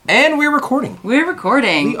And we're recording. We're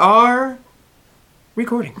recording. We are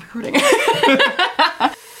recording.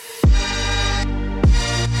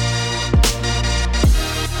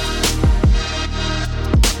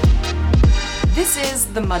 This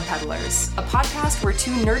is The Mud Peddlers, a podcast where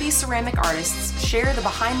two nerdy ceramic artists share the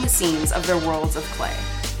behind the scenes of their worlds of clay.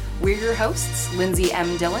 We're your hosts, Lindsay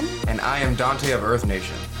M. Dillon. And I am Dante of Earth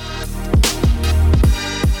Nation.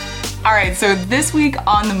 All right, so this week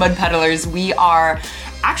on The Mud Peddlers, we are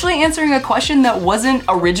actually answering a question that wasn't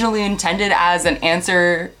originally intended as an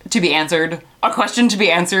answer to be answered, a question to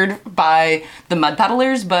be answered by the Mud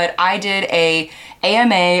Peddlers, but I did a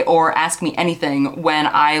AMA or Ask Me Anything when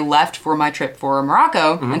I left for my trip for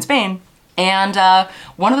Morocco and Spain. And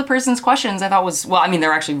one of the person's questions I thought was, well, I mean,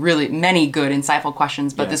 there are actually really many good, insightful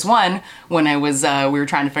questions, but this one, when I was, we were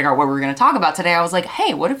trying to figure out what we were going to talk about today, I was like,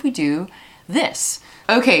 hey, what if we do this?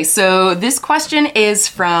 Okay, so this question is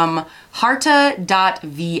from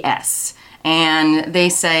harta.vs. And they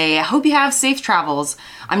say, I hope you have safe travels.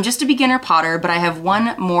 I'm just a beginner potter, but I have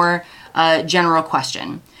one more general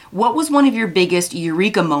question. What was one of your biggest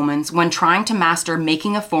Eureka moments when trying to master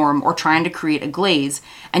making a form or trying to create a glaze?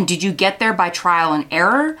 And did you get there by trial and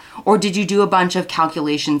error, or did you do a bunch of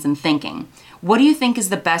calculations and thinking? What do you think is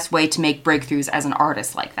the best way to make breakthroughs as an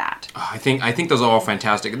artist like that? I think those are all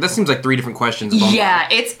fantastic. That seems like three different questions. Yeah,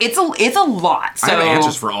 it's a lot. So. I have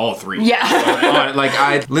answers for all three. Yeah.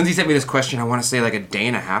 Lindsay sent me this question, I want to say like a day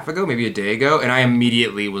and a half ago, maybe a day ago, and I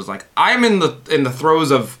immediately was like, I'm in the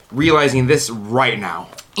throes of realizing this right now.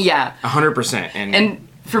 Yeah. 100%. And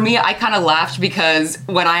for me, I kind of laughed because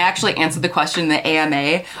when I actually answered the question in the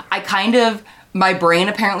AMA, my brain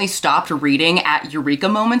apparently stopped reading at Eureka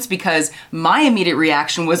moments because my immediate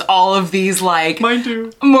reaction was all of these like... Mine too.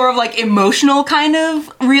 More of like emotional kind of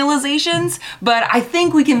realizations. But I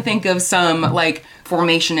think we can think of some like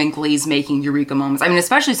formation and glaze making Eureka moments. I mean,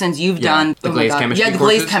 especially since you've done... The glaze chemistry courses. Yeah, the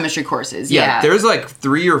glaze chemistry courses. Yeah. There's like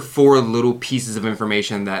 3 or 4 little pieces of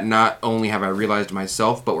information that not only have I realized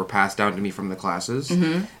myself, but were passed down to me from the classes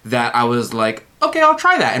that I was like, okay, I'll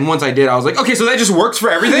try that. And once I did, I was like, okay, so that just works for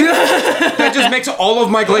everything? That just makes all of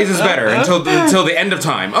my glazes better until the end of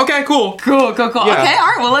time. Okay, cool. Cool. Yeah. Okay, all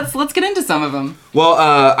right, well, let's get into some of them. Well,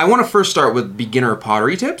 I want to first start with beginner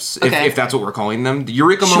pottery tips, if that's what we're calling them. The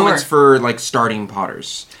Eureka moments for, like, starting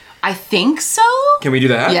potters. I think so. Can we do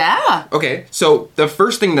that? Yeah. Okay, so the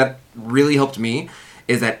first thing that really helped me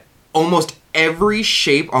is that almost every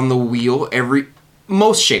shape on the wheel,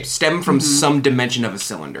 most shapes stem from some dimension of a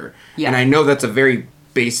cylinder. Yeah. And I know that's a very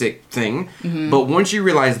basic thing, but once you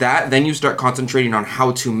realize that, then you start concentrating on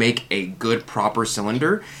how to make a good, proper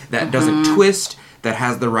cylinder that doesn't twist, that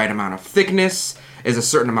has the right amount of thickness, is a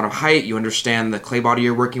certain amount of height. You understand the clay body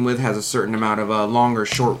you're working with has a certain amount of long or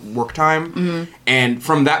short work time. And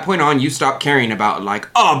from that point on, you stop caring about like,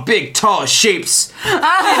 big, tall shapes,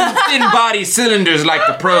 thin body cylinders like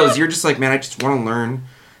the pros. You're just like, man, I just want to learn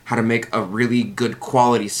how to make a really good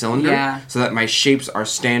quality cylinder so that my shapes are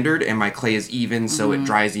standard and my clay is even so it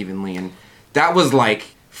dries evenly. And that was like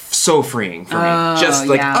so freeing for me. Just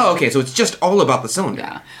like, okay, so it's just all about the cylinder.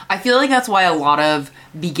 Yeah. I feel like that's why a lot of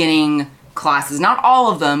beginning classes, not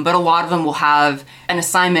all of them, but a lot of them will have an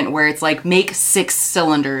assignment where it's like make 6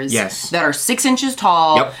 cylinders that are 6 inches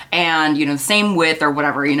tall and, the same width or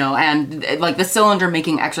whatever, and like the cylinder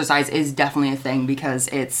making exercise is definitely a thing because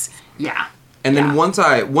it's, And then once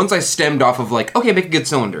I stemmed off of like, okay, make a good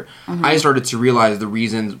cylinder, I started to realize the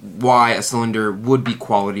reasons why a cylinder would be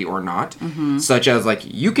quality or not, such as like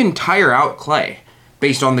you can tire out clay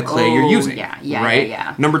based on the clay you're using.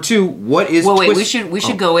 Yeah. Number 2, what is wait, we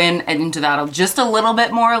should go into that just a little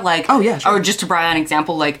bit more, like or just to provide an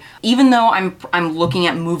example, like even though I'm looking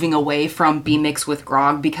at moving away from B-mix with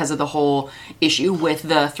grog because of the whole issue with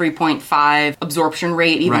the 3.5 absorption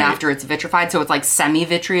rate even after it's vitrified, so it's like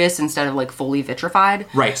semi-vitreous instead of like fully vitrified.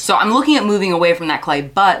 Right. So I'm looking at moving away from that clay,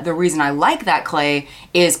 but the reason I like that clay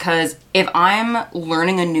is because if I'm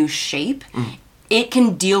learning a new shape, it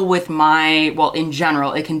can deal with in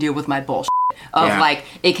general, it can deal with my bullshit. Like,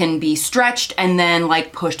 it can be stretched and then,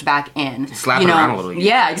 like, pushed back in. Slap it around a little.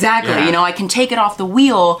 Yeah, exactly. Yeah. I can take it off the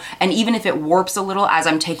wheel, and even if it warps a little as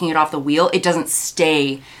I'm taking it off the wheel, it doesn't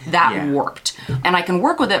stay that warped. And I can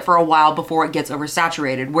work with it for a while before it gets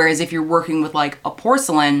oversaturated. Whereas if you're working with, like, a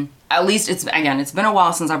porcelain, at least it's been a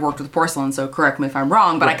while since I've worked with porcelain, so correct me if I'm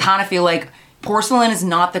wrong, but I kind of feel like porcelain is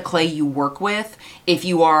not the clay you work with if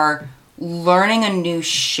you are learning a new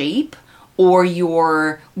shape or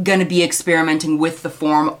you're gonna be experimenting with the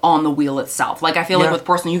form on the wheel itself. Like, I feel like with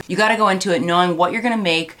porcelain, you gotta go into it knowing what you're gonna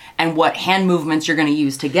make and what hand movements you're gonna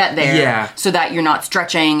use to get there, so that you're not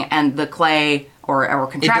stretching and the clay or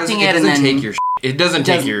contracting it, and then take your it doesn't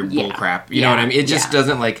take your bull crap. You know what I mean? It just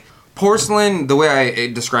doesn't like... Porcelain, the way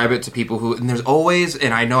I describe it to people who... And there's always...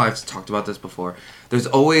 And I know I've talked about this before. There's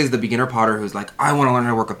always the beginner potter who's like, I want to learn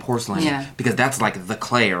how to work with porcelain. Yeah. Because that's like the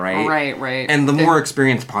clay, right? Right. And the more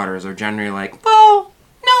experienced potters are generally like, well,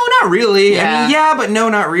 no, not really. Yeah. I mean, yeah, but no,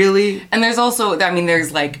 not really. And there's also... I mean,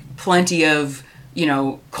 there's like plenty of...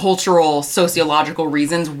 cultural, sociological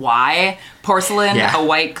reasons why porcelain, a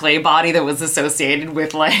white clay body that was associated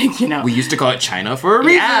with We used to call it China for a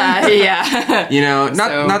reason. Yeah.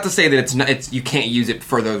 Not to say that it's you can't use it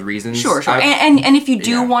for those reasons. Sure. And if you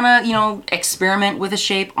do want to, experiment with a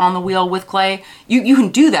shape on the wheel with clay, you can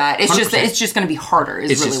do that. It's 100%. It's just going to be harder.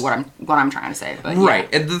 What I'm trying to say. But, right.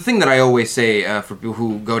 And the thing that I always say for people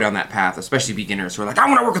who go down that path, especially beginners who are like, I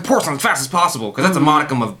want to work with porcelain as fast as possible, because that's a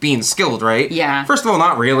modicum of being skilled, right? Yeah. First of all,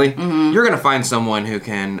 not really. Mm-hmm. You're going to find someone who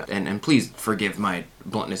can, and please forgive my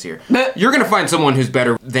bluntness here, you're going to find someone who's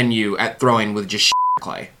better than you at throwing with just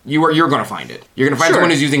clay. You're going to find it. You're going to find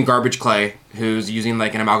someone who's using garbage clay, who's using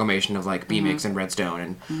like an amalgamation of like B-mix and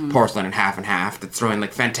redstone and porcelain and half, that's throwing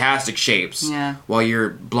like fantastic shapes while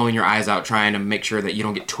you're blowing your eyes out trying to make sure that you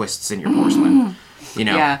don't get twists in your porcelain.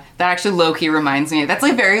 Yeah, that actually low-key reminds me. That's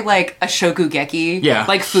like very like a Shokugeki,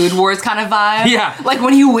 like Food Wars kind of vibe. Yeah. Like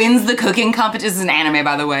when he wins the cooking competition. This is an anime,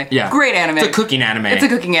 by the way. Yeah. Great anime. It's a cooking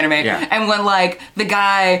anime. Yeah. And when like the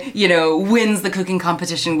guy, wins the cooking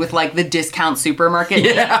competition with like the discount supermarket.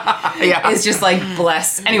 Yeah. It's just like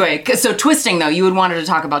bless. Anyway, so twisting though, you wanted to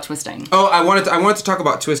talk about twisting. Oh, I wanted to talk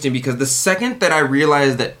about twisting because the second that I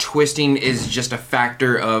realized that twisting is just a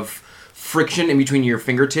factor of friction in between your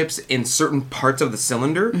fingertips in certain parts of the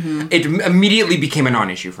cylinder, it immediately became a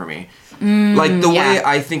non-issue for me. Like, the way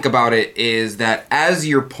I think about it is that as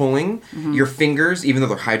you're pulling, your fingers, even though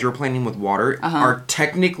they're hydroplaning with water, are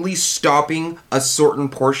technically stopping a certain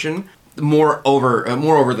portion more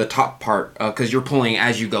over the top part, because you're pulling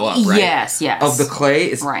as you go up, right? Yes. Of the clay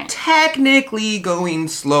is technically going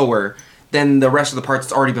slower than the rest of the parts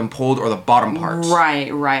that's already been pulled or the bottom parts.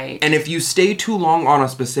 Right. And if you stay too long on a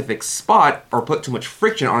specific spot or put too much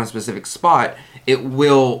friction on a specific spot, it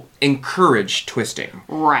will encourage twisting.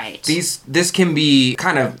 Right. This can be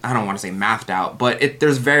kind of, I don't want to say mathed out, but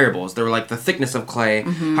there's variables. They're like the thickness of clay,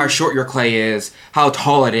 how short your clay is, how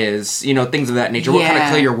tall it is, things of that nature, what kind of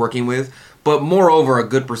clay you're working with. But moreover, a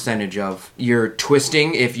good percentage of your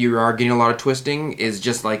twisting, if you are getting a lot of twisting, is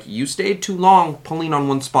just like you stayed too long pulling on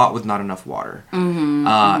one spot with not enough water.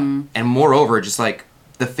 And moreover, just like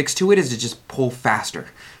the fix to it is to just pull faster,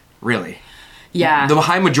 really. Yeah. The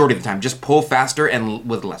high majority of the time, just pull faster and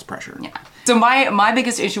with less pressure. Yeah. So my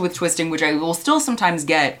biggest issue with twisting, which I will still sometimes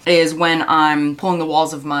get, is when I'm pulling the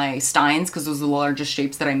walls of my steins, because those are the largest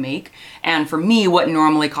shapes that I make. And for me, what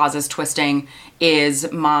normally causes twisting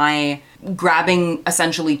is my grabbing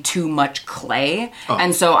essentially too much clay.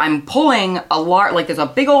 And so I'm pulling there's a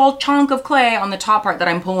big old chunk of clay on the top part that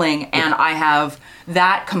I'm pulling, and I have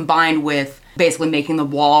that combined with basically making the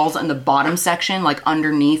walls and the bottom section, like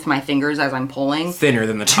underneath my fingers as I'm pulling, thinner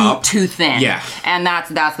than the top. Too thin. Yeah. And that's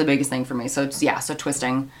the biggest thing for me. So so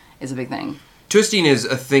twisting is a big thing. Twisting is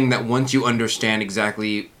a thing that once you understand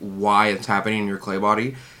exactly why it's happening in your clay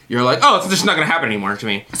body, you're like, oh, it's just not going to happen anymore to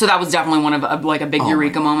me. So that was definitely one of a big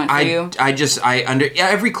eureka moment for you?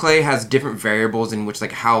 Every clay has different variables in which,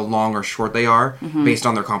 like, how long or short they are, based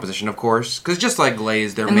on their composition, of course. Because just like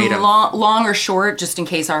glaze, they're made of... long or short, just in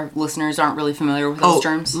case our listeners aren't really familiar with those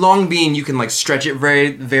terms? Long being you can, like, stretch it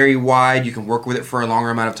very, very wide, you can work with it for a longer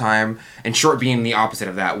amount of time, and short being the opposite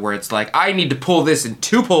of that, where it's like, I need to pull this in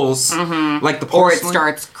 2 pulls, like the porcelain. Or it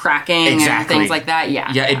starts cracking and things like that,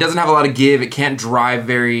 Yeah, it doesn't have a lot of give, it can't dry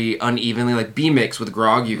very unevenly, like B-mix with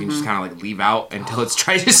grog, you can just kind of like leave out until it's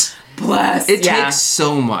dry. Bless. It takes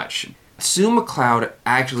so much. Sue McLeod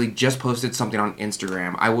actually just posted something on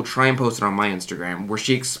Instagram. I will try and post it on my Instagram, where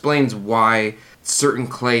she explains why certain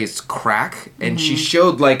clays crack, and she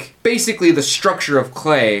showed like basically the structure of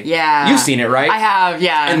clay. Yeah. You've seen it, right? I have,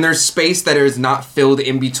 yeah. And there's space that is not filled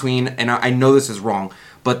in between, and I know this is wrong,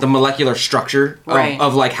 but the molecular structure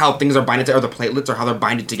of like how things are binded to, or the platelets, or how they're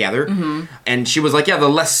binded together. And she was like, yeah, the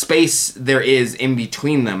less space there is in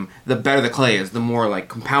between them, the better the clay is, the more like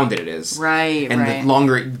compounded it is. And the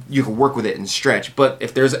longer you can work with it and stretch. But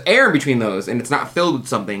if there's air in between those and it's not filled with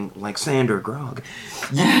something like sand or grog,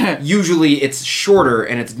 usually it's shorter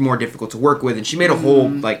and it's more difficult to work with. And she made a whole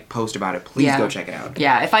like post about it. Please go check it out.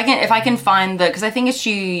 Yeah, if I can find because I think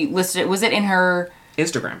she listed it, was it in her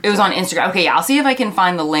Instagram? It was on Instagram. Okay, yeah, I'll see if I can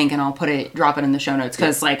find the link and I'll drop it in the show notes,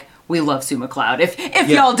 because like we love Sue McLeod. If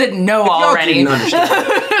y'all didn't know already, didn't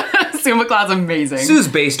understand. Sue McLeod's amazing. Sue's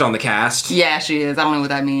based on the cast. Yeah, she is. I don't know what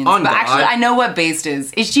that means. On but God. actually, I know what based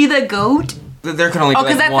is. Is she the goat? There can only be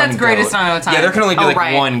like one that's greatest amount of time. Yeah, there can only be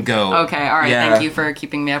one goat. Okay, all right. Thank you for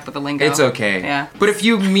keeping me up with the lingo. It's okay. Yeah. But if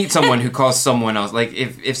you meet someone who calls someone else, like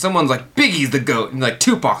if someone's like Biggie's the goat and like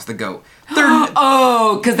Tupac's the goat, they're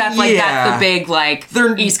because that's the big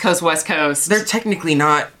they're East Coast, West Coast. They're technically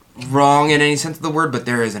not wrong in any sense of the word, but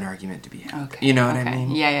there is an argument to be had. Okay. You know what I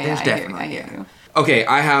mean? Yeah. There's definitely. I hear you. Okay,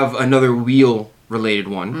 I have another wheel related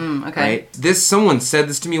one. Okay. Right? Someone said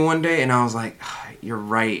this to me one day, and I was like, "You're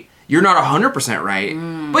right. You're not 100%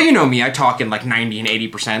 right, but you know me. I talk in like 90 and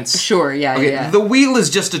 80%. Sure, yeah. The wheel is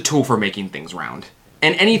just a tool for making things round,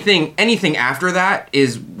 and anything after that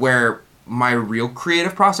is where my real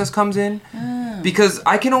creative process comes in, because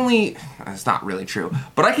I can only. It's not really true,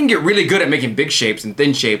 but I can get really good at making big shapes and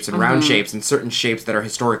thin shapes and round shapes and certain shapes that are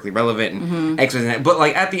historically relevant and X, Y, Z. But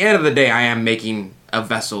like at the end of the day, I am making a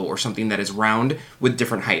vessel or something that is round with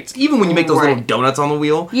different heights. Even when you make those little donuts on the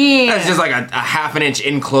wheel, that's just like a half an inch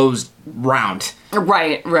enclosed round.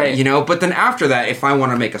 Right. You know, but then after that, if I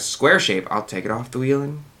want to make a square shape, I'll take it off the wheel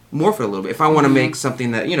and morph it a little bit. If I want to make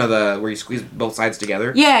something that, where you squeeze both sides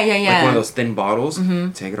together. Yeah. Like one of those thin bottles,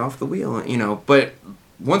 take it off the wheel, But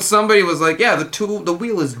once somebody was like, yeah, the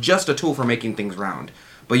wheel is just a tool for making things round,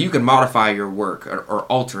 but you can modify your work or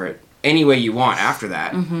alter it any way you want after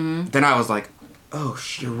that. Then I was like, oh,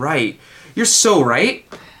 you're right. You're so right.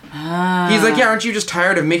 He's like, yeah, aren't you just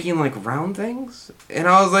tired of making like round things? And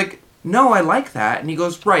I was like, no, I like that. And he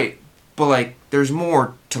goes, right, but like there's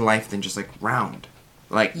more to life than just like round,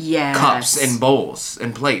 like cups and bowls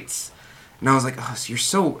and plates. And I was like, oh, so you're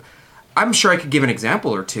so. I'm sure I could give an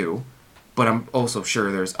example or two, but I'm also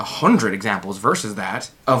sure there's 100 examples versus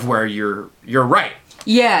that of where you're right.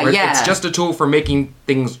 Yeah. It's just a tool for making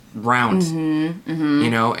things round,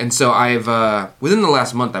 And so I've within the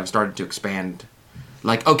last month I've started to expand.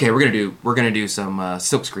 Like, okay, we're gonna do some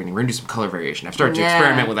silk screening. We're gonna do some color variation. I've started to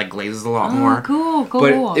experiment with like glazes a lot more. Cool.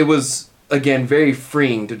 But it was again very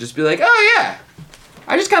freeing to just be like, oh yeah,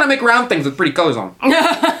 I just kind of make round things with pretty colors on.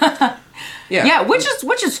 Yeah, which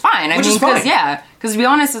is fine. Because to be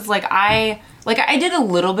honest, it's like I did a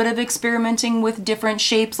little bit of experimenting with different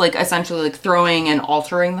shapes, like essentially like throwing and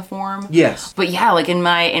altering the form. Yes. But yeah, like in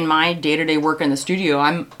my day-to-day work in the studio,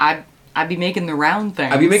 I'd be making the round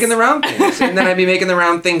things. I'd be making the round things, and then I'd be making the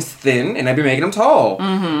round things thin, and I'd be making them tall,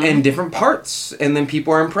 and different parts, and then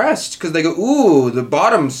people are impressed because they go, ooh, the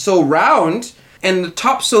bottom's so round, and the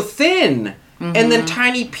top's so thin, and then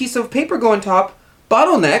tiny piece of paper go on top,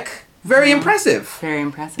 bottleneck. Very impressive. Very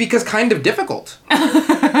impressive. Because kind of difficult.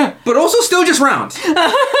 But also still just round.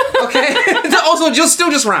 Okay? Also still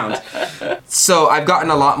just round. So I've gotten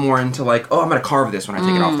a lot more into like, oh, I'm going to carve this when I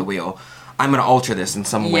take it off the wheel. I'm going to alter this in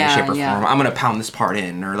some way, shape, or form. I'm going to pound this part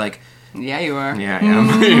in. Or like... Yeah, you are. Yeah, I am.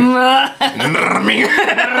 I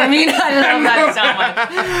love that so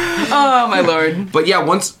much. Oh, my Lord. But yeah,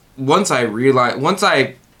 once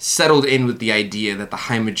I settled in with the idea that the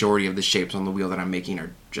high majority of the shapes on the wheel that I'm making are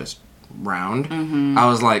just round, I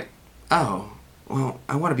was like, oh, well,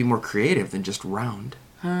 I want to be more creative than just round.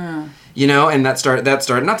 And that started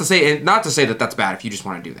not to say that that's bad if you just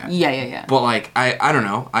want to do that. Yeah. But like I don't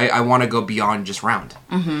know, I want to go beyond just round.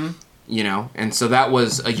 And so that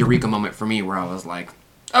was a eureka moment for me where I was like,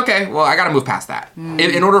 okay, well, I got to move past that.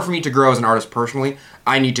 In order for me to grow as an artist personally,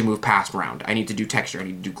 I need to move past round. I need to do texture. I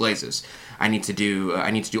need to do glazes. I need to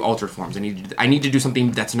do altered forms. I need to do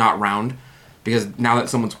something that's not round, because now that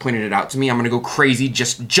someone's pointed it out to me, I'm gonna go crazy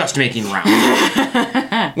just making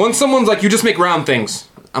round. When someone's like, "You just make round things,"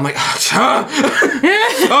 I'm like,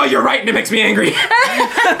 "Oh, you're right," and it makes me angry.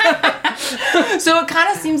 So it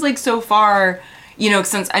kind of seems like so far,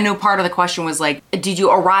 since I know part of the question was like, did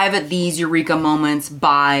you arrive at these eureka moments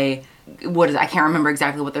by I can't remember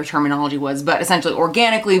exactly what their terminology was, but essentially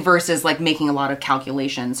organically versus like making a lot of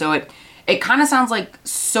calculations. So it kind of sounds like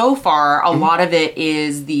so far a lot of it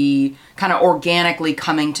is the kind of organically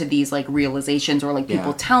coming to these like realizations or like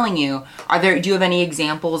people telling you. Do you have any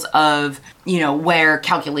examples of, where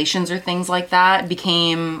calculations or things like that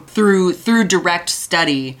became through direct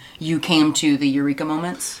study, you came to the eureka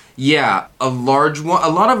moments? Yeah, a large one. A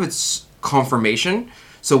lot of it's confirmation.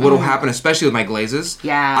 So what will happen, especially with my glazes,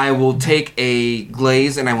 I will take a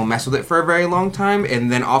glaze and I will mess with it for a very long time,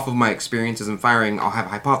 and then off of my experiences in firing, I'll have a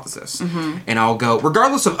hypothesis. And I'll go,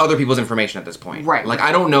 regardless of other people's information at this point. Right. Like,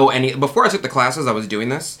 I don't know any... Before I took the classes, I was doing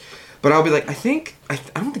this, but I'll be like, I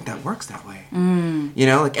don't think that works that way.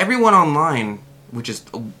 Like, everyone online... Which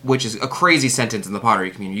is a crazy sentence in the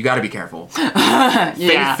pottery community. You got to be careful.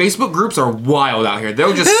 Facebook groups are wild out here.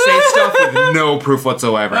 They'll just say stuff with no proof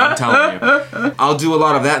whatsoever. I'm telling you. I'll do a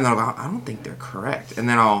lot of that, and then I'll go, I don't think they're correct. And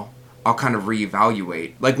then I'll I'll kind of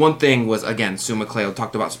reevaluate. Like, one thing was, again, Summa Cleo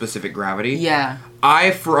talked about specific gravity. Yeah.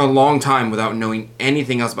 I, for a long time, without knowing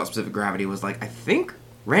anything else about specific gravity, was like, I think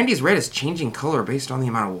Randy's red is changing color based on the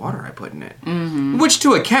amount of water I put in it. Mm-hmm. Which,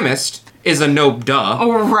 to a chemist, is a no duh.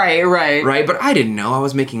 Oh, right. Right? But I didn't know I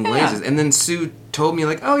was making glazes. And then Sue told me,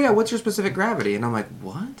 like, oh, yeah, what's your specific gravity? And I'm like,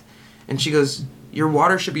 what? And she goes, your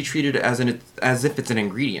water should be treated as if it's an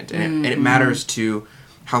ingredient. And it matters to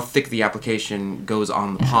how thick the application goes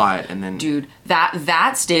on the pot, and then... Dude,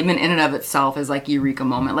 that statement in and of itself is like Eureka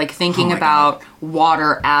moment. Like, thinking about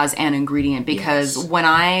water as an ingredient. Because when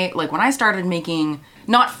I started making...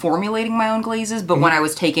 Not formulating my own glazes, but when I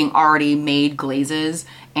was taking already made glazes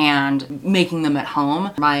and making them at home,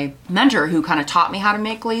 my mentor, who kind of taught me how to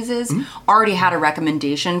make glazes, already had a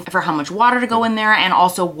recommendation for how much water to go in there and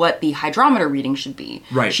also what the hydrometer reading should be.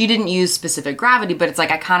 Right. She didn't use specific gravity, but it's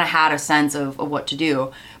like I kind of had a sense of what to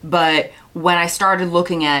do. But when I started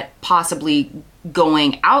looking at possibly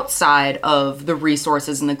going outside of the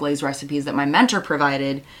resources and the glaze recipes that my mentor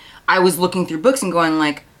provided, I was looking through books and going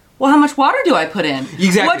like, well, how much water do I put in?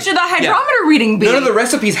 Exactly. What should the hydrometer reading be? None of the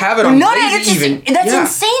recipes have it on glazes even. That's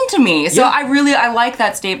insane to me. So I like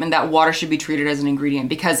that statement that water should be treated as an ingredient,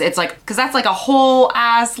 because it's like, because that's like a whole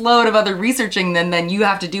ass load of other researching then you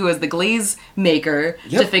have to do as the glaze maker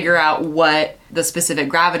to figure out what the specific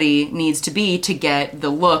gravity needs to be to get the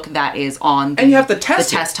look that is on the, and you have to test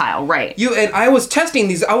the test tile, right? And I was testing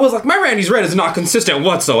these. I was like, my Randy's red is not consistent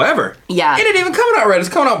whatsoever. Yeah, it ain't even coming out red. It's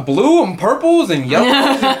coming out blue and purples and yellows.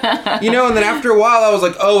 And, and then after a while, I was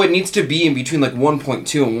like, oh, it needs to be in between like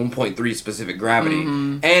 1.2 and 1.3 specific gravity,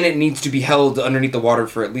 and it needs to be held underneath the water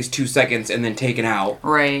for at least 2 seconds and then taken out.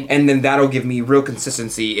 Right. And then that'll give me real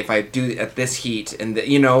consistency if I do it at this heat and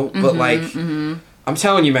but like. I'm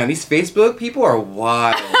telling you, man, these Facebook people are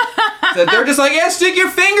wild. So they're just like, yeah, stick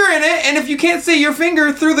your finger in it, and if you can't see your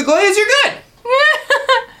finger through the glaze, you're good.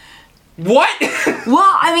 What?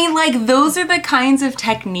 Well, I mean, like, those are the kinds of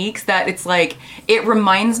techniques that it's like, it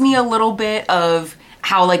reminds me a little bit of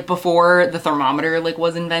how, like, before the thermometer, like,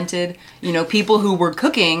 was invented, people who were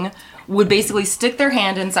cooking would basically stick their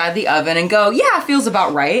hand inside the oven and go, yeah, it feels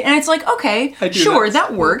about right. And it's like, okay, sure,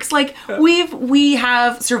 that works. Like, we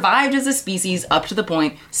have survived as a species up to the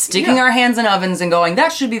point, sticking our hands in ovens and going,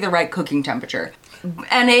 that should be the right cooking temperature.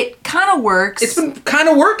 And it kind of works. It's been kind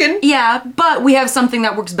of working. Yeah, but we have something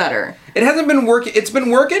that works better. It hasn't been working. It's been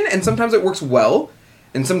working, and sometimes it works well.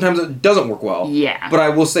 And sometimes it doesn't work well. Yeah. But I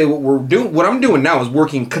will say what I'm doing now is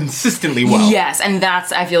working consistently well. Yes, and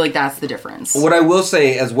I feel like that's the difference. What I will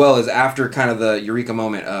say as well is after kind of the Eureka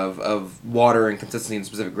moment of water and consistency and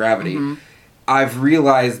specific gravity, I've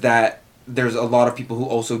realized that there's a lot of people who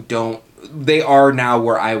also don't, they are now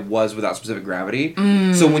where I was without specific gravity.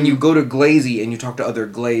 So when you go to Glazy and you talk to other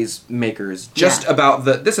glaze makers, just about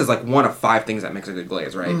this is like one of 5 things that makes a good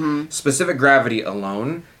glaze, right? Specific gravity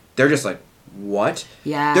alone, they're just like, what?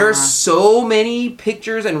 Yeah. There are so many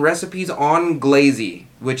pictures and recipes on Glazy,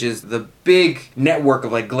 which is the big network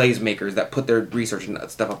of like glaze makers that put their research and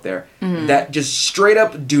stuff up there, that just straight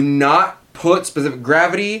up do not put specific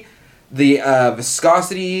gravity, the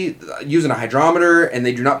viscosity using a hydrometer, and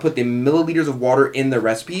they do not put the milliliters of water in the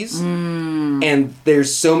recipes. And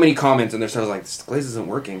there's so many comments and they're sort of like, this glaze isn't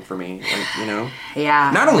working for me, like,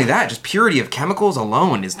 Yeah. Not only that, just purity of chemicals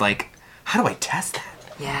alone is like, how do I test that?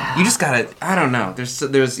 Yeah. You just gotta, I don't know. There's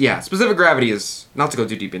specific gravity is, not to go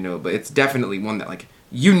too deep into it, but it's definitely one that, like,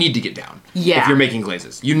 you need to get down. Yeah. If you're making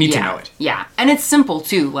glazes. You need to know it. Yeah. And it's simple,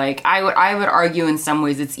 too. Like, I would argue in some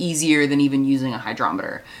ways it's easier than even using a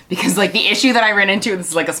hydrometer. Because, like, the issue that I ran into, this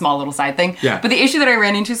is like a small little side thing, but the issue that I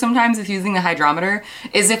ran into sometimes with using the hydrometer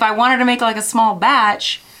is if I wanted to make, like, a small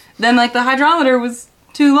batch, then, like, the hydrometer was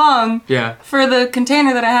too long for the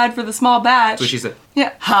container that I had for the small batch. That's what she said.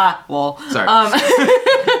 Yeah. Ha. Well. Sorry.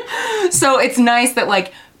 So it's nice that,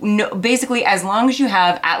 like, basically as long as you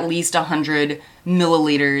have at least 100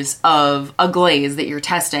 milliliters of a glaze that you're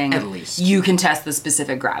testing, at least, you can test the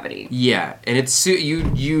specific gravity. Yeah, and it's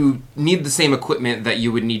you need the same equipment that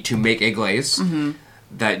you would need to make a glaze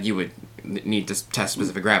that you would need to test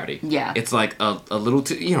specific gravity. Yeah. It's like a little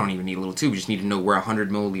tube. You don't even need a little tube. You just need to know where 100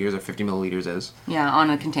 milliliters or 50 milliliters is. Yeah, on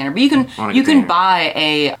a container. But you can buy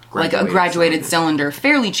a graduated cylinder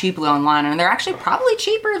fairly cheaply online, and they're actually probably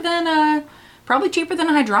cheaper than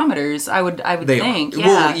hydrometers. I would think. Yeah.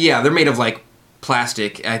 Well, yeah, they're made of like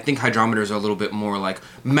plastic. I think hydrometers are a little bit more like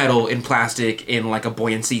metal in plastic in like a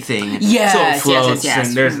buoyancy thing. Yes, so it floats, yes.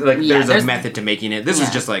 And there's a method to making it. This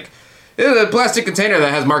is just like, it's a plastic container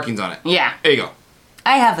that has markings on it. Yeah. There you go.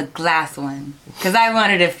 I have a glass one because I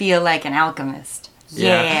wanted to feel like an alchemist.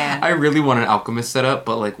 Yeah. I really want an alchemist setup,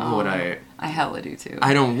 but like, what would I I hella do too.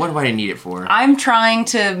 What do I need it for? I'm trying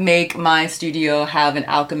to make my studio have an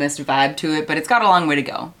alchemist vibe to it, but it's got a long way to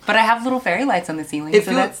go. But I have little fairy lights on the ceiling, It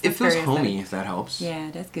feels homey, if that helps. Yeah,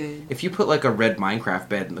 that's good. If you put like a red Minecraft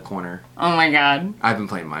bed in the corner. Oh my god. I've been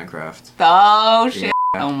playing Minecraft. Oh shit. Yeah.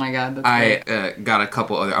 Oh my god, that's I got a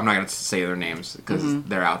couple other, I'm not going to say their names because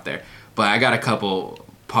they're out there, but I got a couple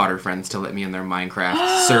Potter friends to let me in their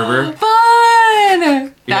Minecraft server.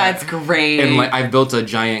 Fun! That's great. And like I've built a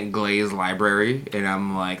giant glaze library, and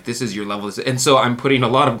I'm like, this is your level. And so I'm putting a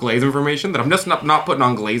lot of glaze information that I'm just not putting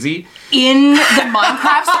on Glazy. In the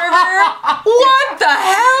Minecraft server? What the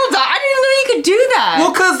hell? I didn't know you could do that.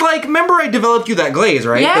 Well, because like, remember I developed you that glaze,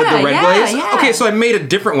 right? Yeah, the red glaze? Yeah. Okay, so I made a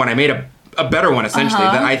different one. I made a better one, essentially,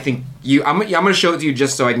 that I think I'm going to show it to you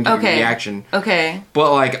just so I can give you a reaction. Okay.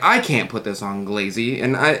 But, like, I can't put this on Glazy,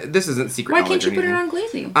 and this isn't secret knowledge. Why can't you put it on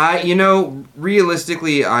Glazy?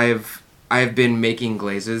 Realistically, I've been making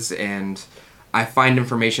glazes, and I find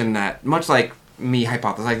information that, much like me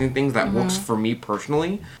hypothesizing things, that works for me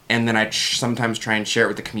personally, and then I sometimes try and share it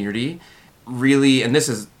with the community. Really, and this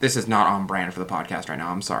is not on brand for the podcast right now,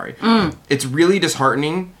 I'm sorry. It's really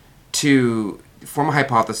disheartening to form a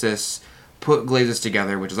hypothesis, put glazes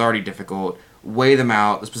together, which is already difficult, weigh them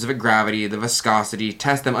out, the specific gravity, the viscosity,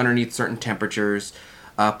 test them underneath certain temperatures,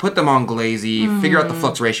 put them on Glazy, figure out the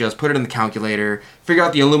flux ratios, put it in the calculator, figure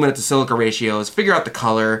out the aluminum to silica ratios, figure out the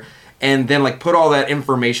color, and then like put all that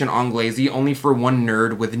information on Glazy only for one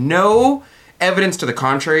nerd with no evidence to the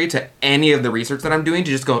contrary to any of the research that I'm doing to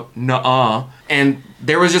just go, nuh-uh. And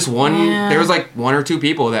there was just there was like one or two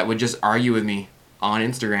people that would just argue with me on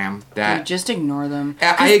Instagram that... Dude, just ignore them.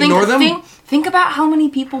 I ignore them? Think about how many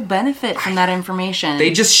people benefit from that information.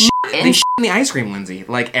 They just shit in the ice cream, Lindsay.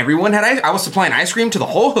 Like, everyone had I was supplying ice cream to the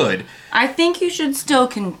whole hood. I think you should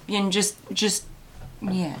still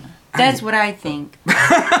yeah. That's what I think.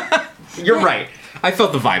 You're right. I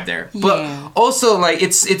felt the vibe there. But also, like,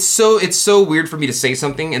 it's so weird for me to say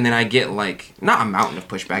something and then I get, like, not a mountain of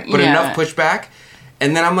pushback, but enough pushback.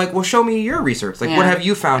 And then I'm like, well, show me your research. Like, what have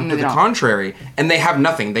you found to the contrary? And they have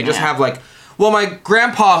nothing. They just have like, well, my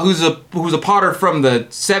grandpa, who's a Potter from the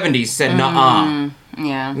 70s, said nuh-uh.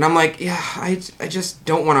 Yeah. And I'm like, yeah, I just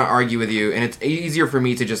don't want to argue with you. And it's easier for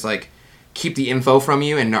me to just like keep the info from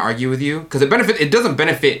you and not argue with you. Because it doesn't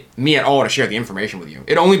benefit me at all to share the information with you.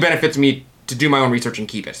 It only benefits me to do my own research and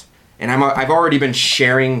keep it. And I've already been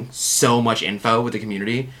sharing so much info with the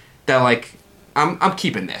community that like, I'm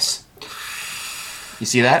keeping this. You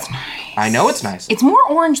see that? That's nice. I know it's nice. It's more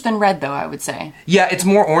orange than red, though, I would say. Yeah, it's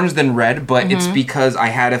more orange than red, but it's because I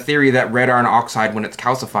had a theory that red iron oxide, when it's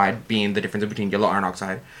calcified, being the difference between yellow iron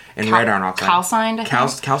oxide and red iron oxide. Calcined, I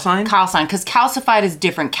think? Calcined? Calcined, because calcified is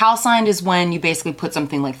different. Calcined is when you basically put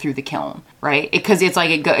something like through the kiln, right? Because it's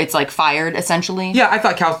like fired, essentially. Yeah, I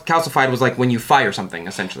thought calcified was like when you fire something,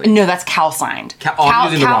 essentially. No, that's calcined.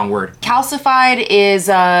 I'm using the wrong word. Calcified is,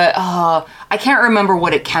 I can't remember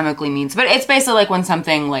what it chemically means, but it's basically like when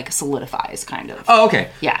something like solidifies, kind of. Oh, okay.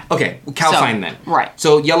 Yeah. Okay, calcined then. Right.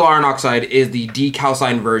 So yellow iron oxide is the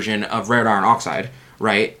decalcined version of red iron oxide,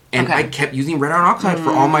 right? And I kept using red iron oxide for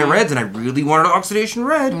all my reds, and I really wanted oxidation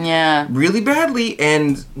red. Yeah. Really badly,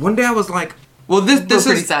 and one day I was like, well,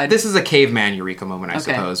 this is a caveman Eureka moment, I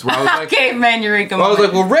suppose. Where I was like, caveman Eureka moment. I was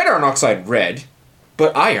like, well, red iron oxide, red,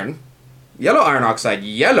 but iron. Yellow iron oxide,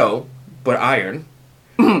 yellow, but iron.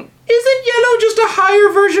 Isn't yellow just a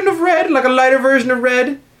higher version of red? Like a lighter version of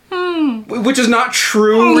red? Which is not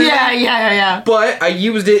true. Really. Yeah. But I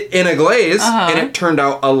used it in a glaze, and it turned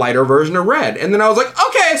out a lighter version of red. And then I was like,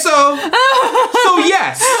 okay, so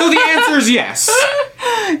yes. So the answer is yes.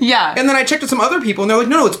 Yeah. And then I checked with some other people, and they're like,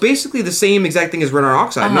 no, it's basically the same exact thing as red iron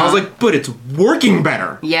oxide. And I was like, but it's working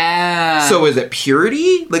better. Yeah. So is it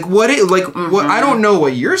purity? Like, what? What? I don't know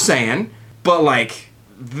what you're saying, but like,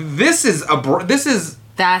 this is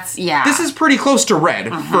pretty close to red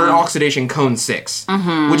for an oxidation cone 6,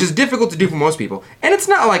 which is difficult to do for most people. And it's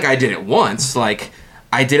not like I did it once. Like,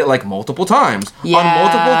 I did it like multiple times on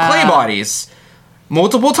multiple clay bodies.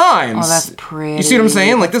 Multiple times. Oh, that's pretty. You see what I'm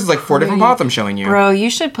saying? Like, this is like 4 different pots I'm showing you. Bro, you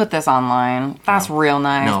should put this online. That's real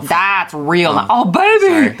nice. No, that's real nice. Oh, baby.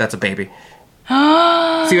 Sorry, that's a baby. See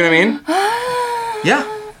what I mean? Yeah.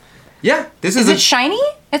 Yeah. Is it shiny?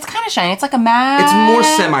 It's kind of shiny. It's like a matte. It's more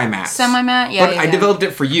semi-matte. Semi-matte, yeah. But I developed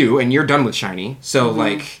it for you, and you're done with shiny. So,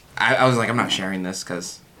 like, I was like, I'm not sharing this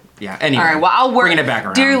because, yeah. Anyway. All right, well, I'll work. Bringing it back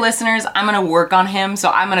around. Dear listeners, I'm going to work on him, so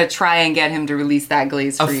I'm going to try and get him to release that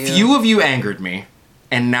glaze for you. A few of you angered me,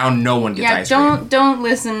 and now no one gets ice cream. Don't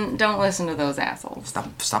listen to those assholes. Stop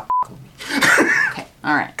with me. Okay,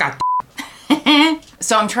 all right. God.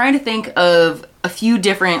 So I'm trying to think of a few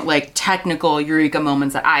different like technical eureka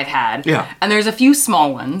moments that I've had. Yeah. And there's a few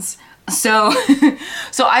small ones. So,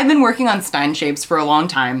 so I've been working on Stein shapes for a long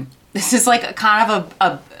time. This is like kind of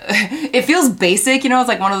it feels basic, you know, it's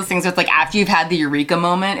like one of those things where it's like after you've had the eureka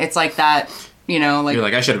moment, it's like that, you know, like... You're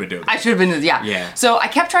like, I should have been doing this. I should have been, yeah. Yeah. So I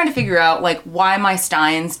kept trying to figure out like why my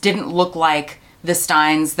Steins didn't look like the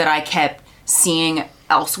Steins that I kept seeing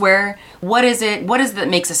elsewhere. What is it that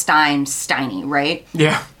makes a Stein Steiny, right?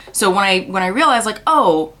 Yeah. So when I realized like,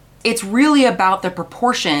 oh, it's really about the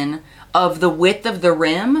proportion of the width of the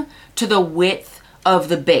rim to the width of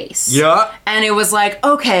the base. Yeah. And it was like,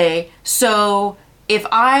 okay, so if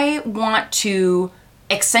I want to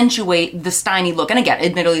accentuate the Steiny look, and again,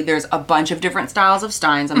 admittedly, there's a bunch of different styles of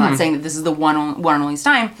Steins. I'm not saying that this is the one and only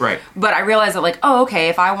Stein. Right. But I realized that like, oh, okay,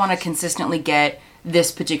 if I want to consistently get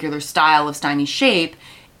this particular style of Steiny shape,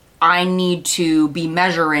 I need to be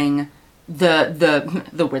measuring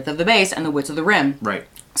the width of the base and the width of the rim. Right.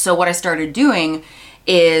 So what I started doing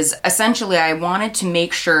is essentially I wanted to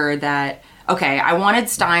make sure that, okay, I wanted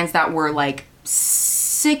Steins that were like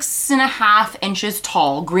 6.5 inches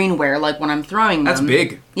tall, greenware, like when I'm throwing them. That's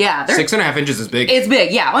big. Yeah. 6.5 inches is big. It's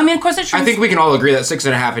big, yeah. I mean, of course it's true. I think we can all agree that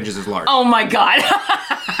 6.5 inches is large. Oh my God.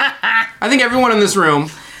 I think everyone in this room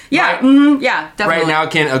yeah, yeah, definitely. right now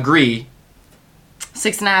can agree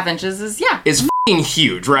 6.5 inches is, yeah. is f***ing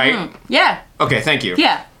huge, right? Yeah. Okay, thank you.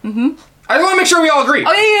 Yeah. Mm-hmm. I just want to make sure we all agree.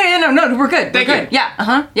 Oh, yeah, no, we're good. Thank we're you. good.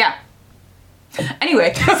 Yeah, yeah.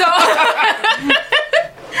 Anyway, so...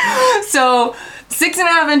 so,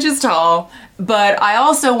 6.5 inches tall, but I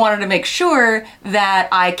also wanted to make sure that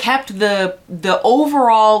I kept the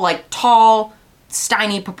overall, like, tall,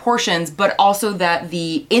 Steiny proportions, but also that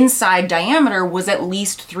the inside diameter was at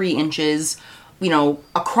least 3 inches, you know,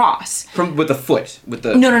 across. With the foot, with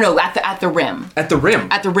the... No, at the rim. At the rim?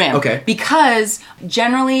 At the rim. Okay. Because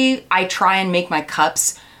generally I try and make my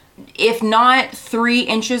cups, if not 3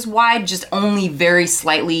 inches wide, just only very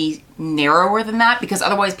slightly narrower than that, because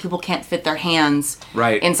otherwise people can't fit their hands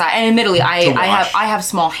right inside. And admittedly, I have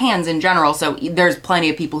small hands in general, so there's plenty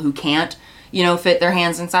of people who can't, you know, fit their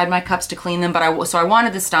hands inside my cups to clean them. But I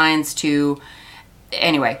wanted the Steins to,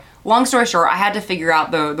 anyway. Long story short, I had to figure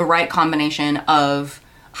out the right combination of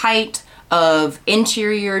height, of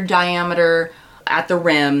interior diameter at the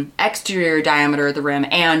rim, exterior diameter at the rim,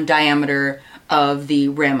 and diameter of the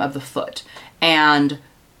rim of the foot. And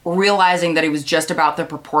realizing that it was just about the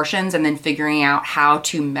proportions and then figuring out how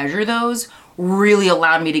to measure those really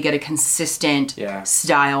allowed me to get a consistent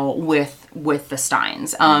style with the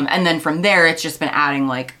Steins. And then from there, it's just been adding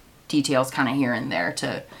like details kind of here and there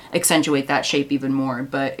to accentuate that shape even more.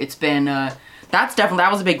 But it's been that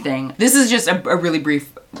was a big thing. This is just a really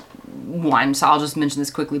brief one, so I'll just mention this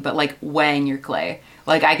quickly. But like weighing your clay,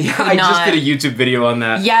 like I just did a YouTube video on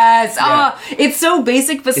that. Yes, it's so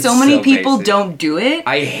basic, but so many people don't do it.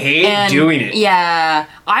 I hate doing it. Yeah,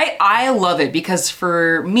 I love it because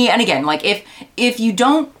for me, and again, like if you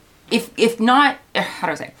don't, if not, how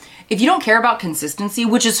do I say? If you don't care about consistency,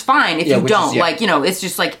 which is fine if you don't, like, you know, it's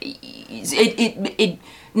just like, it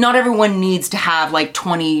not everyone needs to have like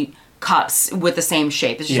 20 cups with the same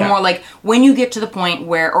shape. It's just more like when you get to the point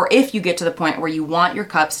where, or if you get to the point where you want your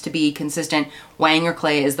cups to be consistent, weighing your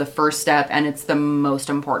clay is the first step and it's the most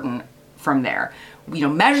important from there. You know,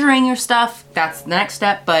 measuring your stuff, that's the next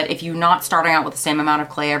step, but if you're not starting out with the same amount of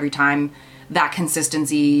clay every time, that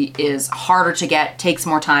consistency is harder to get, takes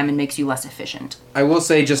more time, and makes you less efficient. I will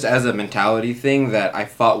say, just as a mentality thing, that I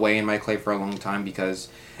fought weighing my clay for a long time because,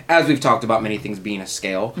 as we've talked about many things being a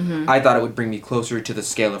scale, I thought it would bring me closer to the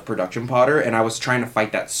scale of production potter, and I was trying to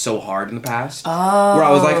fight that so hard in the past. Oh. Where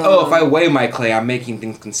I was like, oh, if I weigh my clay, I'm making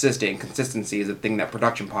things consistent, and consistency is a thing that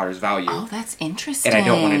production potters value. Oh, that's interesting. And I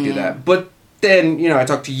don't want to do that. But then, you know, I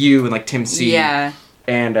talked to you and like Tim C. Yeah.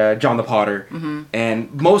 And John the Potter,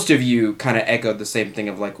 and most of you kind of echoed the same thing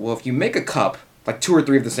of like, well, if you make a cup, like 2 or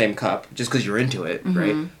 3 of the same cup, just because you're into it,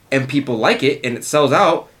 right, and people like it and it sells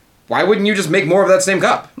out, why wouldn't you just make more of that same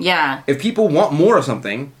cup? Yeah. If people want more of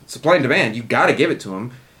something, supply and demand, you got to give it to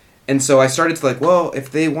them. And so I started to like, well,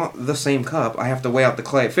 if they want the same cup, I have to weigh out the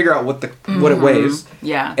clay, figure out what it weighs,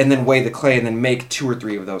 and then weigh the clay, and then make 2 or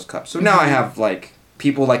 3 of those cups. So now I have like.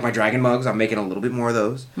 People like my dragon mugs. I'm making a little bit more of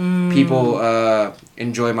those. People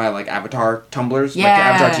enjoy my like avatar tumblers, like the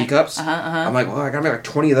avatar teacups. I'm like, well, I gotta make like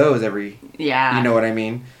 20 of those every. Yeah. You know what I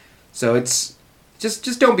mean? So it's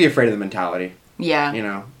just don't be afraid of the mentality. Yeah. You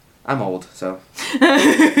know, I'm old, so.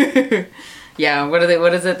 Yeah. What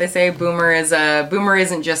is it they say? Boomer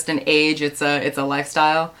isn't just an age. It's a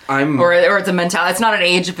lifestyle. Or it's a mentality. It's not an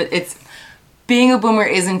age, but it's being a boomer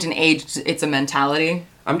isn't an age. It's a mentality.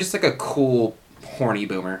 I'm just like a cool horny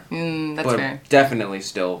boomer. That's but fair. Definitely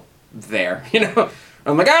still there, you know?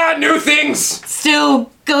 I'm like, new things!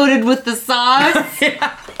 Still goated with the sauce.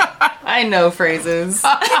 I know phrases.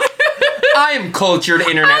 I'm cultured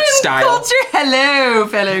internet style. Culture. Hello,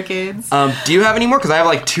 fellow kids. Do you have any more? Because I have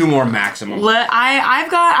like 2 more maximum.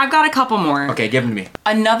 I've got a couple more. Okay, give them to me.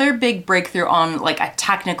 Another big breakthrough on like a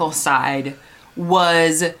technical side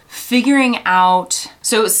was figuring out.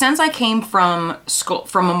 So since I came from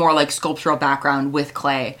a more like sculptural background with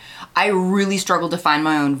clay, I really struggled to find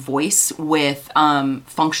my own voice with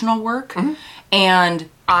functional work. And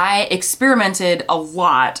I experimented a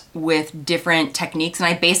lot with different techniques, and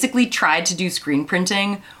I basically tried to do screen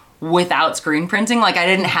printing without screen printing. Like I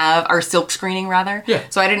didn't have, or silk screening rather. Yeah.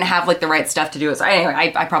 So I didn't have like the right stuff to do it. So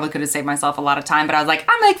anyway, I probably could have saved myself a lot of time, but I was like,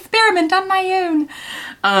 I'm gonna experiment on my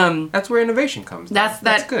own. That's where innovation comes.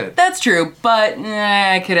 That's good. That's true, but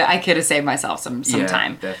I could have saved myself some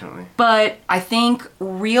time. Definitely. But I think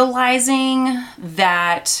realizing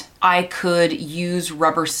that I could use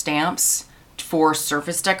rubber stamps for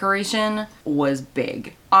surface decoration was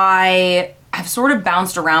big. I have sort of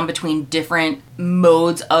bounced around between different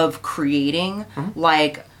modes of creating.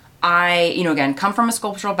 Like I, again, come from a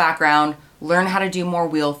sculptural background, learn how to do more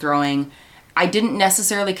wheel throwing. I didn't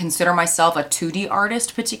necessarily consider myself a 2D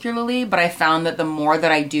artist particularly, but I found that the more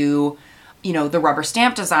that I do, the rubber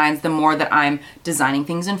stamp designs, the more that I'm designing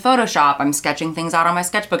things in Photoshop, I'm sketching things out on my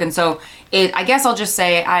sketchbook. And so I guess I'll just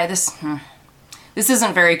say this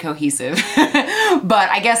isn't very cohesive, but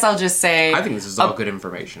I guess I'll just say... I think this is all good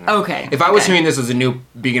information. Okay. If I was hearing this as a new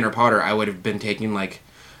beginner potter, I would have been taking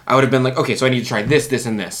okay, so I need to try this, this,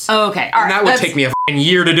 and this. Okay, all right. And that would take me a f***ing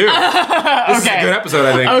year to do. This is a good episode,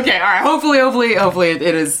 I think. Okay, all right. Hopefully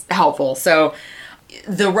it is helpful. So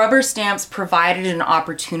the rubber stamps provided an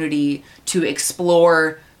opportunity to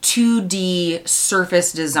explore 2D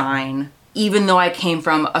surface design, even though I came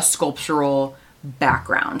from a sculptural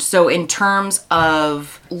background. So in terms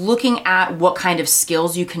of looking at what kind of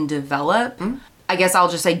skills you can develop, I guess I'll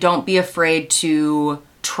just say don't be afraid to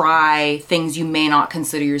try things you may not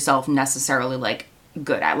consider yourself necessarily like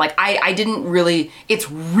good at. Like I didn't really, it's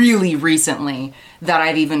really recently that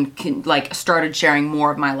I've even started sharing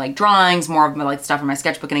more of my like drawings, more of my like stuff in my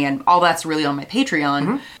sketchbook. And again, all that's really on my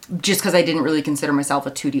Patreon just because I didn't really consider myself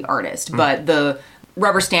a 2D artist. But the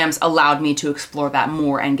rubber stamps allowed me to explore that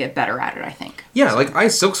more and get better at it, I think. Yeah, like I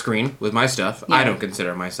silkscreen with my stuff. Yeah. I don't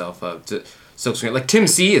consider myself a silkscreen. Like Tim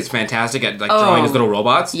C is fantastic at drawing his little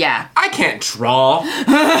robots. Yeah. I can't draw.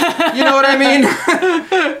 You know what I mean?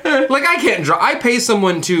 Like I can't draw. I pay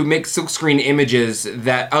someone to make silkscreen images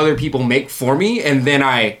that other people make for me, and then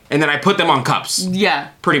I put them on cups.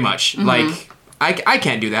 Yeah. Pretty much. Like I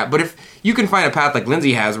can't do that. But if you can find a path like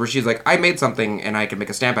Lindsay has where she's like, I made something and I can make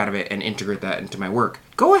a stamp out of it and integrate that into my work.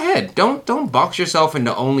 Go ahead. Don't box yourself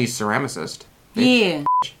into only ceramicist. Yeah.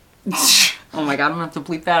 Oh my god, I'm gonna have to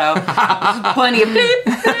bleep that out. There's plenty of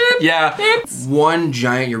bleep. Yeah. One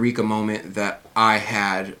giant eureka moment that I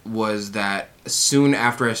had was that soon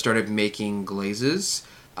after I started making glazes,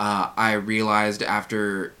 I realized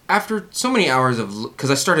after so many hours of...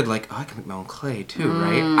 Because I started I can make my own clay too,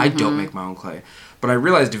 right? I don't make my own clay. But I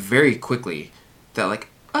realized very quickly that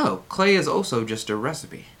clay is also just a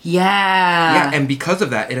recipe. Yeah. Yeah, and because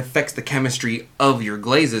of that, it affects the chemistry of your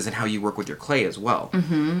glazes and how you work with your clay as well.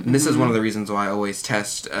 And this is one of the reasons why I always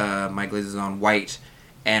test my glazes on white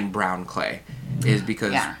and brown clay, is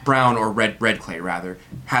because brown or red clay rather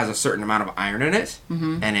has a certain amount of iron in it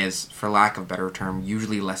and is, for lack of a better term,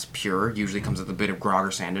 usually less pure. Usually comes with a bit of grog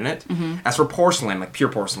or sand in it. As for porcelain, like pure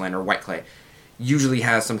porcelain or white clay, usually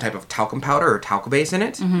has some type of talcum powder or talc base in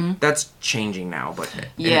it. That's changing now, but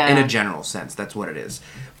in a general sense, that's what it is.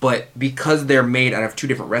 But because they're made out of two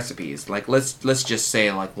different recipes, let's just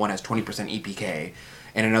say one has 20% EPK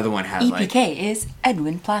and another one has EPK is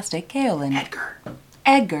Edwin Plastic Kaolin.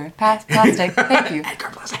 Edgar Plastic. Thank you.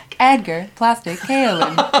 Edgar Plastic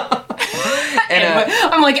Kaolin.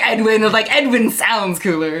 I'm like Edwin. Edwin sounds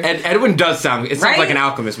cooler. Edwin does sound. It sounds like an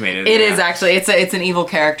alchemist made it. It is actually. It's an evil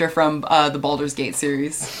character from the Baldur's Gate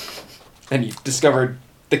series. And you discovered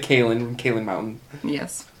the Kaolin Mountain.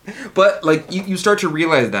 Yes. But you start to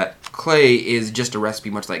realize that clay is just a recipe,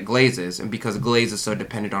 much like glaze is, and because glaze is so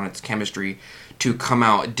dependent on its chemistry to come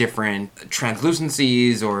out different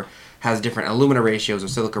translucencies or has different alumina ratios or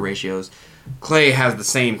silica ratios, clay has the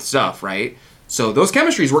same stuff, right? So those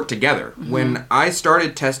chemistries work together. When I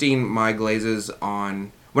started testing my glazes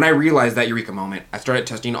when I realized that eureka moment, I started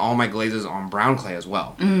testing all my glazes on brown clay as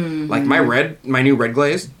well. Like my new red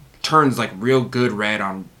glaze turns real good red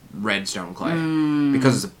on redstone clay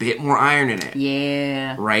because there's a bit more iron in it.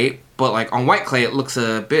 Yeah. Right? But like on white clay, it looks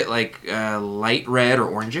a bit like light red or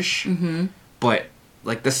orangish. Mm-hmm. But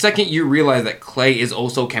like the second you realize that clay is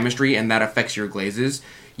also chemistry and that affects your glazes,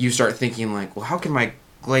 you start thinking like, well, how can my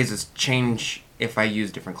glazes change if I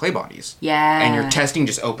use different clay bodies? Yeah. And your testing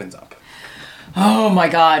just opens up. Oh my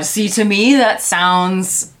God. See, to me, that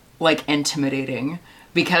sounds like intimidating,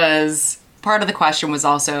 because part of the question was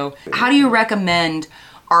also, how do you recommend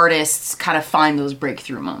artists kind of find those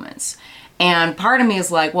breakthrough moments? And part of me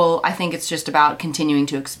is like, well, I think it's just about continuing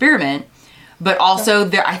to experiment. But also,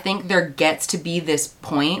 I think there gets to be this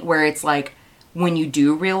point where it's like, when you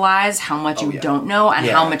do realize how much you don't know and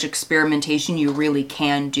how much experimentation you really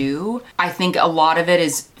can do, I think a lot of it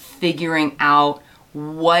is figuring out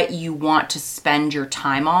what you want to spend your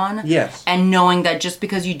time on. Yes. And knowing that just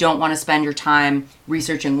because you don't want to spend your time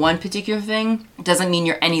researching one particular thing doesn't mean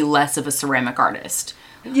you're any less of a ceramic artist.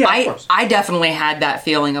 Yeah, of course. I definitely had that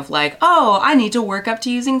feeling of like, oh, I need to work up to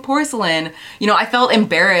using porcelain. You know, I felt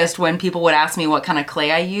embarrassed when people would ask me what kind of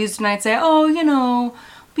clay I used, and I'd say, oh, you know,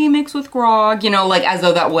 be mixed with grog, you know, like as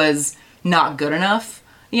though that was not good enough,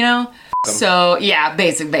 you know? So, yeah,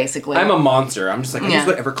 basically. I'm a monster. I'm just like, I use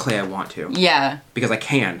whatever clay I want to. Yeah. Because I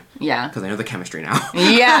can. Yeah. Because I know the chemistry now.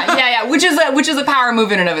 yeah. Which is a power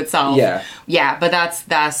move in and of itself. Yeah. Yeah, but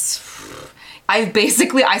that's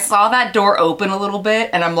I saw that door open a little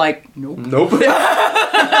bit, and I'm like, nope. No,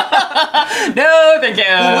 thank you.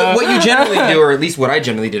 Well, what you generally do, or at least what I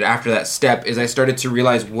generally did after that step, is I started to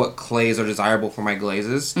realize what clays are desirable for my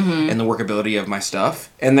glazes and the workability of my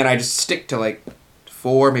stuff. And then I just stick to like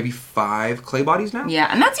 4, maybe 5 clay bodies now. Yeah,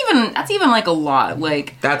 and that's even like a lot.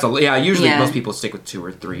 Like usually most people stick with 2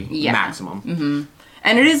 or 3 maximum. Mm-hmm.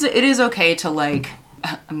 And it is okay to like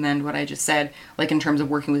amend what I just said, like in terms of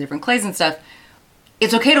working with different clays and stuff.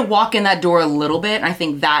 It's okay to walk in that door a little bit, and I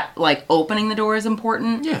think that like opening the door is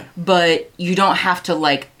important. Yeah. But you don't have to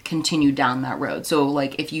like continue down that road. So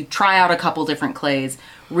like if you try out a couple different clays,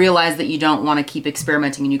 realize that you don't want to keep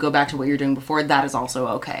experimenting and you go back to what you're doing before, that is also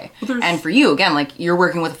okay. And for you, again, like you're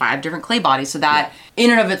working with 5 different clay bodies, so that in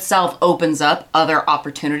and of itself opens up other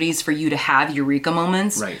opportunities for you to have eureka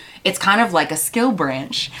moments. Right. It's kind of like a skill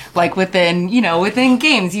branch. Like within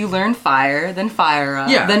games, you learn fire, then fire,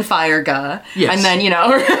 then fire ga, and then,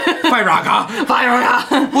 Fire-ga.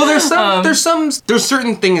 Fire-ga. Well, there's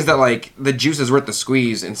certain things that like the juice is worth the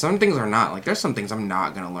squeeze, and some things are not. Like there's some things I'm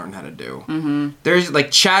not gonna learn how to do. Mm-hmm. There's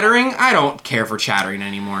like chattering. I don't care for chattering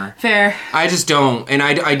anymore. Fair. I just don't, and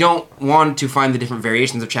I don't want to find the different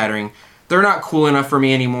variations of chattering. They're not cool enough for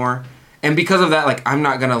me anymore. And because of that, like, I'm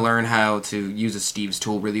not gonna learn how to use a Steve's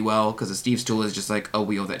tool really well, because a Steve's tool is just like a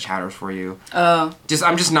wheel that chatters for you. Oh.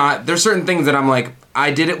 I'm just not. There's certain things that I'm like,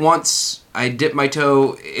 I did it once. I dipped my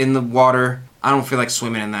toe in the water. I don't feel like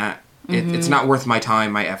swimming in that. Mm-hmm. It's not worth my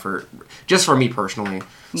time, my effort. Just for me personally.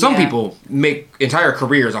 Some people make entire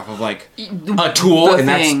careers off of like a tool, and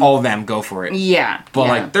that's all them. Go for it. Yeah. But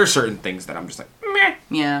like, there's certain things that I'm just like, meh.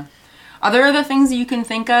 Yeah. Are there other things that you can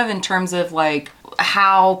think of in terms of like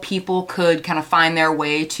how people could kind of find their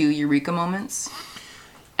way to eureka moments?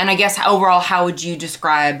 And I guess overall, how would you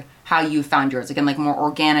describe how you found yours? Again, like more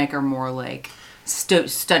organic or more like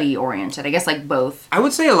study oriented? I guess like both. I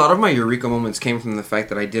would say a lot of my eureka moments came from the fact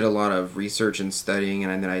that I did a lot of research and studying,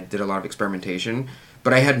 and then I did a lot of experimentation,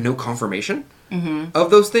 but I had no confirmation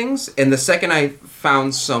of those things. And the second I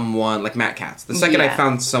found someone, like Matt Katz, I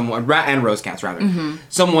found someone, and Rose Katz rather,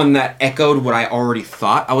 someone that echoed what I already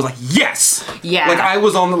thought, I was like, yes! Yeah. Like I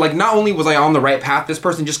was on not only was I on the right path, this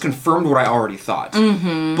person just confirmed what I already thought.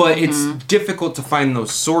 But it's difficult to find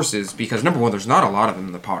those sources because, number one, there's not a lot of them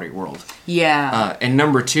in the pottery world. Yeah. And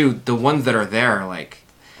number two, the ones that are there are like,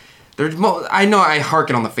 I know I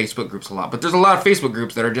harken on the Facebook groups a lot, but there's a lot of Facebook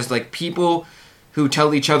groups that are just like people who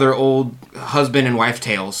tell each other old husband and wife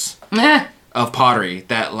tales of pottery.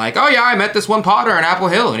 That like, oh yeah, I met this one potter in Apple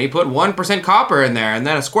Hill, and he put 1% copper in there, and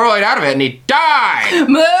then a squirrel ate out of it, and he died!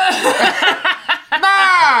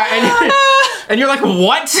 And you're like,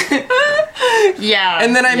 what? Yeah.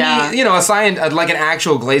 And then I meet, like an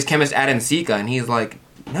actual glaze chemist at Eureka, and he's like,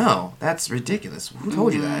 no, that's ridiculous. Who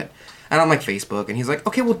told you that? And I'm like, Facebook, and he's like,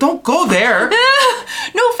 okay, well, don't go there.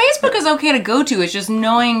 No, Facebook is okay to go to. It's just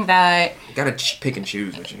knowing that you gotta pick and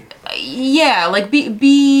choose, which yeah, like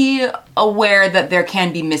be aware that there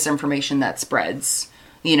can be misinformation that spreads.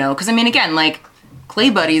 Because I mean, again, like Clay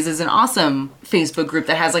Buddies is an awesome Facebook group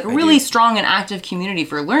that has like a really strong and active community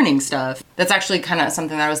for learning stuff. That's actually kind of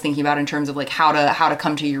something that I was thinking about in terms of like how to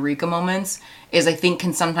come to eureka moments. Is I think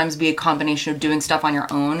can sometimes be a combination of doing stuff on your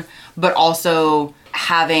own, but also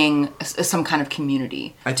having some kind of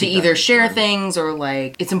community to either share things or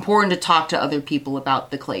like it's important to talk to other people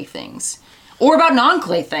about the clay things. Or about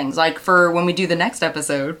non-clay things, like for when we do the next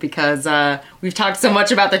episode, because we've talked so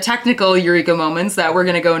much about the technical Eureka moments that we're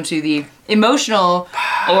going to go into the emotional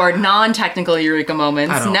or non-technical Eureka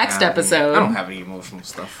moments next episode. I don't have any emotional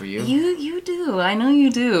stuff for you. You do. I know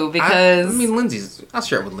you do, because... I'll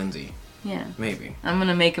share it with Lindsay. Yeah. Maybe. I'm going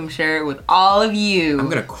to make him share it with all of you. I'm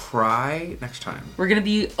going to cry next time. We're going to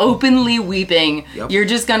be openly weeping. Yep. You're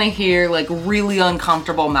just going to hear, like, really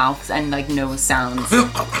uncomfortable mouths and, like, no sounds.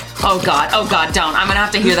 Oh, God, don't. I'm going to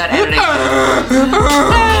have to hear that editing.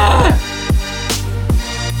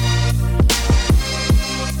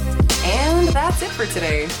 And that's it for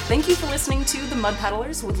today. Thank you for listening to The Mud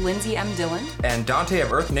Peddlers with Lindsay M. Dillon. And Dante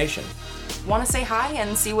of Earth Nation. Want to say hi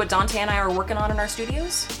and see what Dante and I are working on in our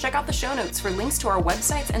studios? Check out the show notes for links to our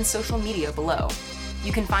websites and social media below.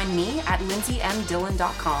 You can find me at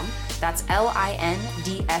lindsaymdillon.com. That's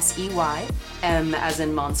LINDSEY, M as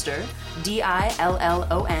in monster,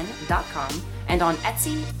 DILLON.com. And on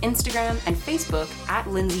Etsy, Instagram, and Facebook at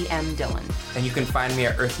Lindsay M. Dillon. And you can find me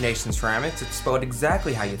at Earth Nation Ceramics. It's spelled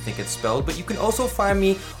exactly how you think it's spelled, but you can also find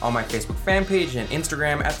me on my Facebook fan page and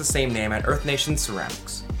Instagram at the same name at Earth Nation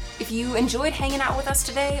Ceramics. If you enjoyed hanging out with us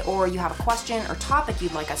today, or you have a question or topic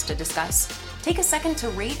you'd like us to discuss, take a second to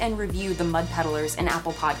rate and review the Mud Peddlers in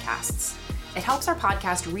Apple Podcasts. It helps our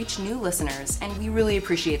podcast reach new listeners, and we really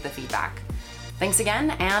appreciate the feedback. Thanks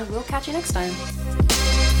again, and we'll catch you next time.